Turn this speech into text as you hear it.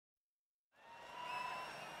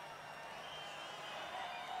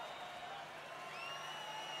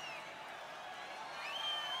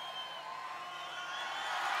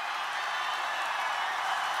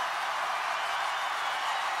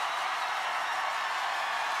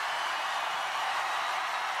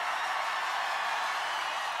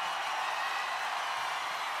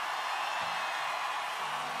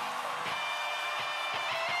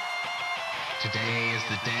Today is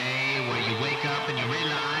the day where you wake up and you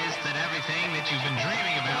realize that everything that you've been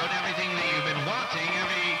dreaming about, everything that you've been wanting,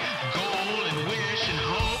 every goal and wish and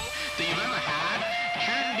hope that you've ever had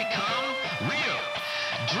can become real.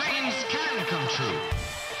 Dreams can come true.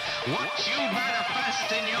 What you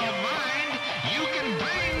manifest in your mind, you can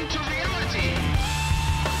bring to reality.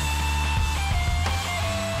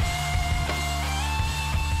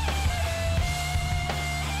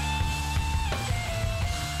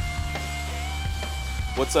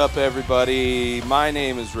 What's up, everybody? My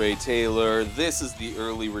name is Ray Taylor. This is the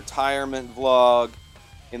early retirement vlog.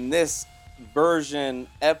 In this version,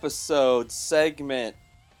 episode, segment,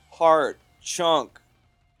 part, chunk,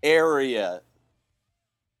 area,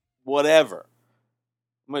 whatever,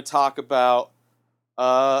 I'm going to talk about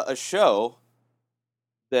a show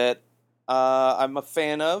that I'm a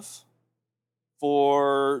fan of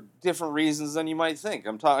for different reasons than you might think.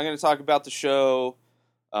 I'm going to talk about the show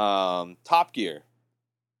Top Gear,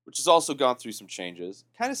 which has also gone through some changes.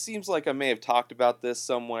 Kind of seems like I may have talked about this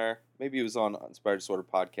somewhere. Maybe it was on Inspired Disorder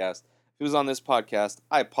podcast. If it was on this podcast,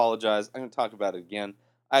 I apologize. I'm going to talk about it again.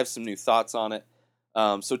 I have some new thoughts on it.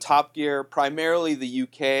 So Top Gear, primarily the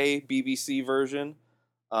UK BBC version.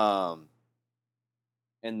 And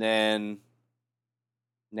then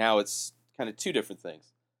now it's kind of two different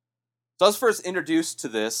things. So I was first introduced to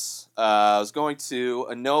this. I was going to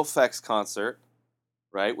a NoFX concert,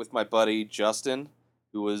 right, with my buddy Justin,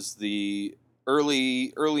 who was the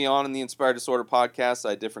early on in the Inspired Disorder podcast. I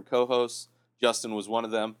had different co-hosts. Justin was one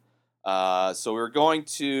of them. So we were going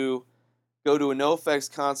to go to a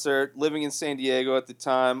NoFX concert, living in San Diego at the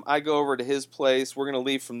time. I go over to his place. We're going to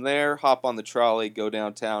leave from there, hop on the trolley, go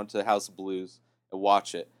downtown to House of Blues, and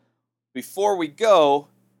watch it. Before we go,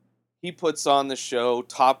 he puts on the show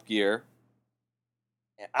Top Gear.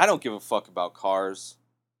 And I don't give a fuck about cars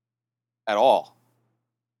at all.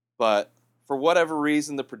 But for whatever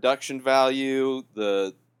reason, the production value,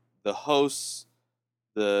 the hosts,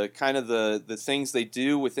 the kind of the things they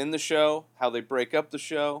do within the show, how they break up the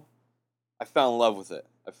show, I fell in love with it.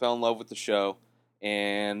 I fell in love with the show,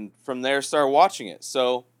 and from there started watching it.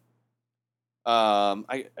 So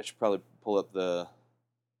I should probably pull up the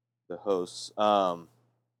hosts. So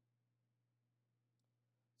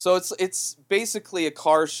it's basically a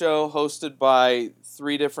car show hosted by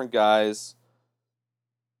three different guys.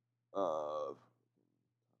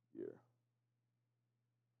 Here.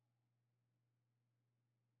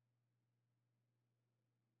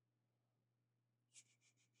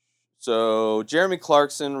 So Jeremy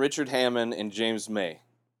Clarkson, Richard Hammond, and James May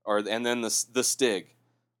and then the Stig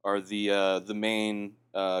are the main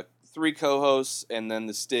three co-hosts, and then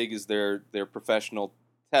the Stig is their professional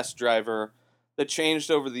test driver that changed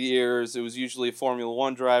over the years. It was usually a Formula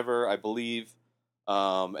One driver, I believe,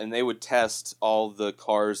 and they would test all the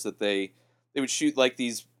cars that they would shoot, like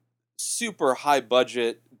these super high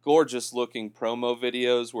budget, gorgeous looking promo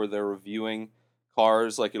videos where they're reviewing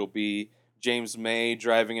cars. Like it'll be James May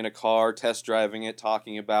driving in a car, test driving it,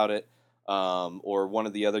 talking about it, or one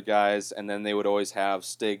of the other guys, and then they would always have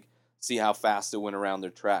Stig see how fast it went around their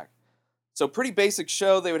track. So pretty basic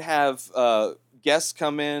show. They would have guests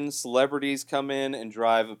come in, celebrities come in and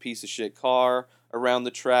drive a piece of shit car around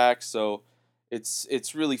the track. So it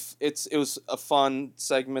was a fun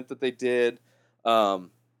segment that they did. But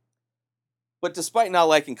despite not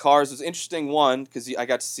liking cars, it was an interesting one because I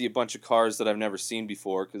got to see a bunch of cars that I've never seen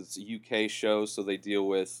before because it's a UK show, so they deal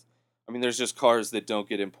with... I mean, there's just cars that don't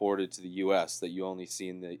get imported to the US that you only see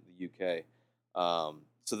in the UK.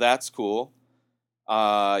 So that's cool.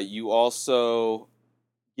 You also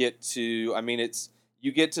get to... I mean,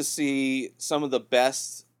 you get to see some of the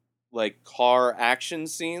best like car action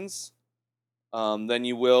scenes than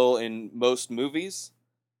you will in most movies.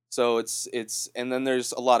 So it's and then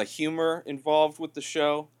there's a lot of humor involved with the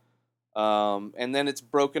show, and then it's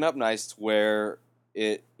broken up nice to where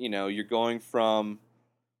you're going from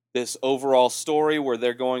this overall story where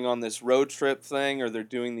they're going on this road trip thing, or they're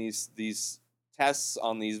doing these tests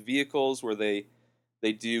on these vehicles where they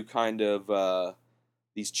do kind of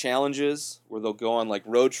these challenges where they'll go on like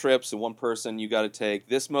road trips, and one person, you got to take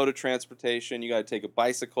this mode of transportation, you got to take a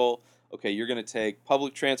bicycle. Okay, you're going to take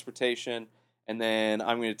public transportation. And then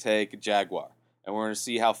I'm going to take a Jaguar, and we're going to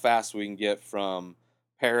see how fast we can get from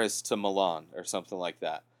Paris to Milan or something like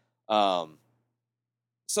that. So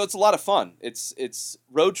it's a lot of fun. It's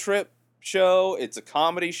road trip show. It's a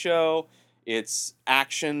comedy show. It's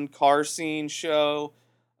action car scene show,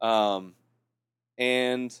 and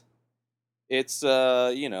it's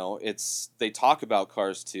they talk about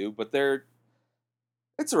cars too, but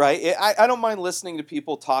it's all right. I don't mind listening to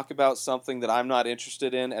people talk about something that I'm not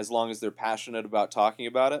interested in as long as they're passionate about talking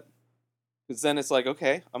about it. because then it's like,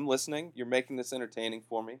 okay, I'm listening. You're making this entertaining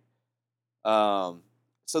for me. Um,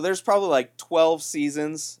 so there's probably like 12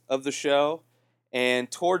 seasons of the show,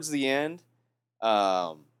 and towards the end,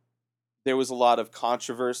 um, there was a lot of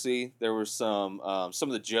controversy. There were some of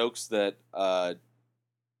the jokes that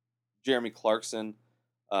Jeremy Clarkson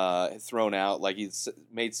had thrown out, like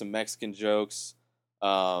made some Mexican jokes,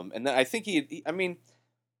 and then I think I mean,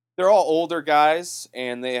 they're all older guys,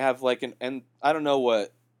 and they have like and I don't know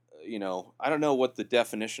what I don't know what the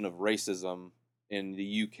definition of racism in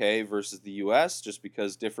the UK versus the US, just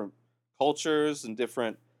because different cultures and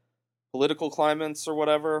different political climates or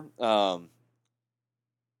whatever.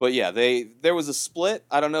 But yeah, there was a split.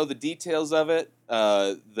 I don't know the details of it.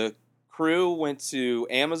 The crew went to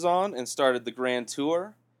Amazon and started the Grand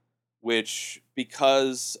Tour, which,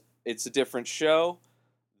 because it's a different show,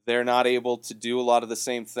 they're not able to do a lot of the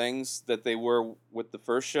same things that they were with the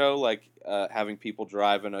first show, like having people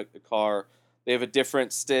drive in a car. They have a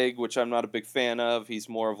different Stig, which I'm not a big fan of. He's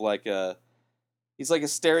like a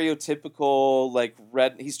stereotypical like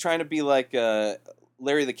red. He's trying to be like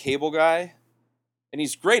Larry the Cable Guy, and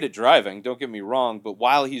he's great at driving. Don't get me wrong, but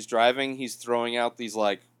while he's driving, he's throwing out these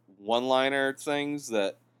like one-liner things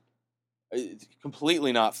that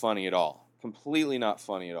completely not funny at all. Completely not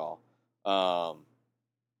funny at all.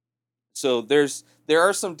 So there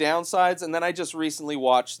are some downsides, and then I just recently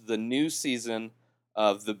watched the new season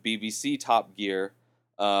of the BBC Top Gear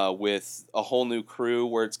with a whole new crew,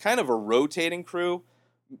 where it's kind of a rotating crew.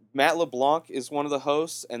 Matt LeBlanc is one of the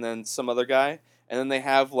hosts, and then some other guy, and then they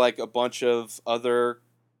have like a bunch of other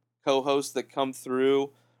co-hosts that come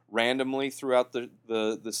through randomly throughout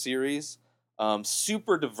the series.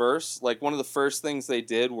 Super diverse. Like, one of the first things they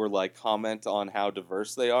did were like comment on how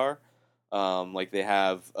diverse they are. Like, they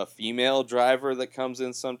have a female driver that comes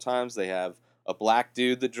in sometimes. They have a black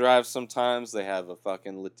dude that drives sometimes. They have a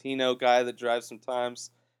fucking Latino guy that drives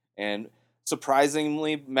sometimes. And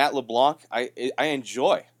surprisingly, Matt LeBlanc, I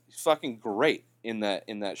enjoy. He's fucking great in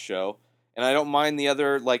that show. And I don't mind the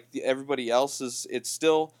other, like everybody else is. It's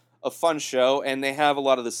still a fun show, and they have a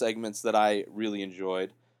lot of the segments that I really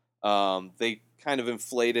enjoyed. They kind of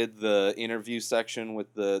inflated the interview section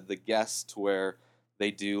with the guests, where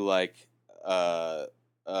they do like a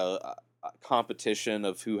competition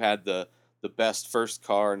of who had the best first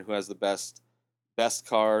car and who has the best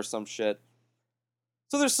car or some shit.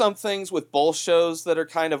 So there's some things with both shows that are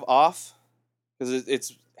kind of off,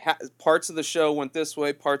 because parts of the show went this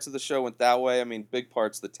way, parts of the show went that way. I mean, big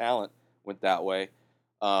parts of the talent went that way.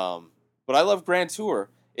 But I love Grand Tour.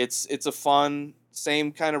 It's a fun,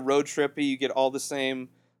 same kind of road trippy. You get all the same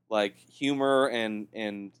like humor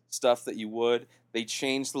and stuff that you would. They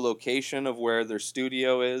change the location of where their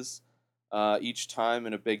studio is each time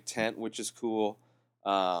in a big tent, which is cool.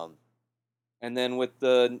 And then with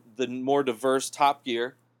the more diverse Top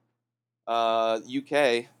Gear,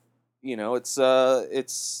 UK, it's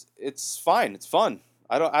fine. It's fun.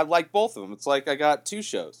 I like both of them. It's like I got two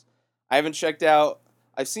shows. I haven't checked out.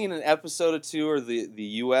 I've seen an episode or two, or the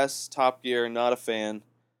US Top Gear. Not a fan.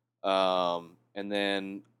 And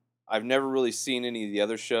then I've never really seen any of the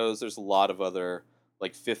other shows. There's a lot of other,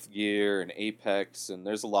 like Fifth Gear and Apex, and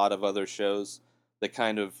there's a lot of other shows that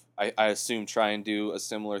kind of I assume try and do a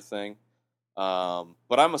similar thing.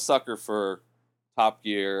 But I'm a sucker for Top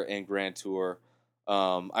Gear and Grand Tour.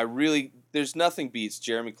 There's nothing beats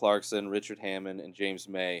Jeremy Clarkson, Richard Hammond, and James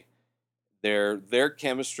May. Their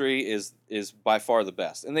chemistry is by far the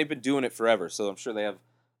best, and they've been doing it forever. So I'm sure they have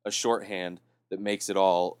a shorthand that makes it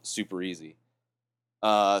all super easy.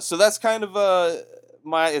 So that's kind of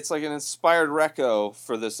it's like an inspired reco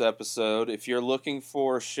for this episode. If you're looking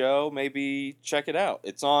for a show, maybe check it out.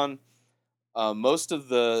 It's on most of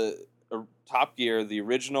the Top Gear, the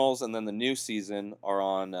originals, and then the new season are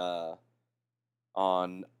on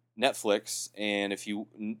Netflix. And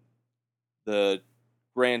the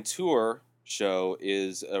Grand Tour show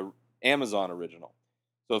is a Amazon original.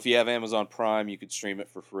 So if you have Amazon Prime, you could stream it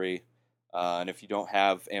for free. And if you don't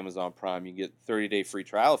have Amazon Prime, you get 30-day free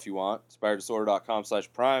trial if you want.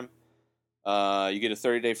 InspiredDisorder.com/Prime. You get a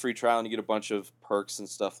 30-day free trial, and you get a bunch of perks and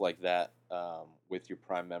stuff like that with your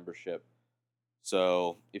Prime membership.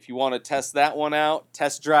 So if you want to test that one out,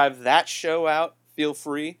 test drive that show out, feel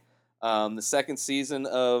free. The second season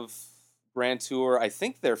of Grand Tour, I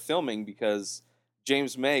think they're filming because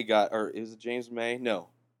James May or is it James May? No.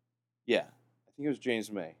 Yeah, I think it was James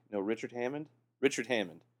May. No, Richard Hammond? Richard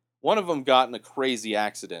Hammond. One of them got in a crazy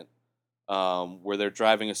accident where they're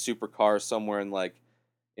driving a supercar somewhere in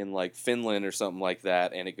Finland or something like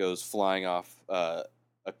that, and it goes flying off a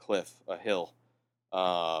cliff, a hill,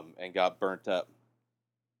 and got burnt up.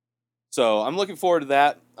 So I'm looking forward to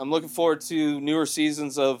that. I'm looking forward to newer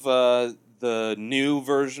seasons of the new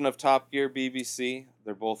version of Top Gear BBC.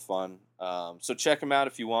 They're both fun. So check them out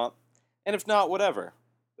if you want. And if not, whatever.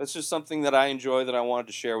 That's just something that I enjoy that I wanted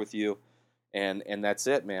to share with you. And that's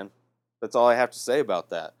it, man. That's all I have to say about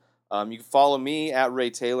that. You can follow me at Ray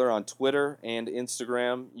Taylor on Twitter and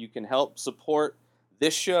Instagram. You can help support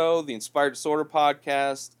this show, the Inspired Disorder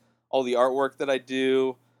podcast, all the artwork that I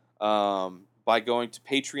do, by going to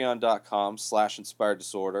patreon.com/inspired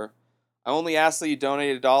disorder. I only ask that you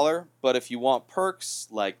donate $1, but if you want perks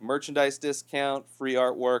like merchandise discount, free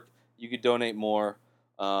artwork, you could donate more.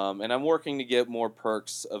 And I'm working to get more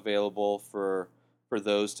perks available for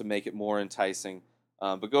those to make it more enticing.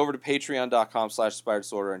 But go over to patreon.com/inspired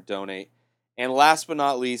disorder and donate. And last but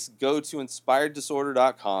not least, go to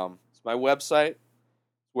inspireddisorder.com. It's my website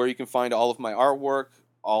where you can find all of my artwork,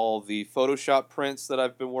 all the Photoshop prints that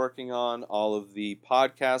I've been working on, all of the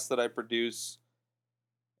podcasts that I produce,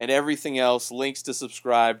 and everything else. Links to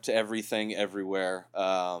subscribe to everything everywhere.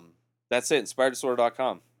 That's it,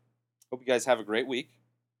 inspireddisorder.com. Hope you guys have a great week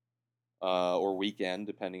or weekend,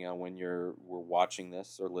 depending on when we're watching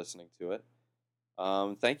this or listening to it.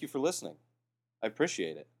 Thank you for listening. I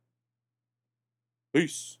appreciate it.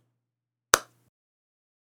 Peace.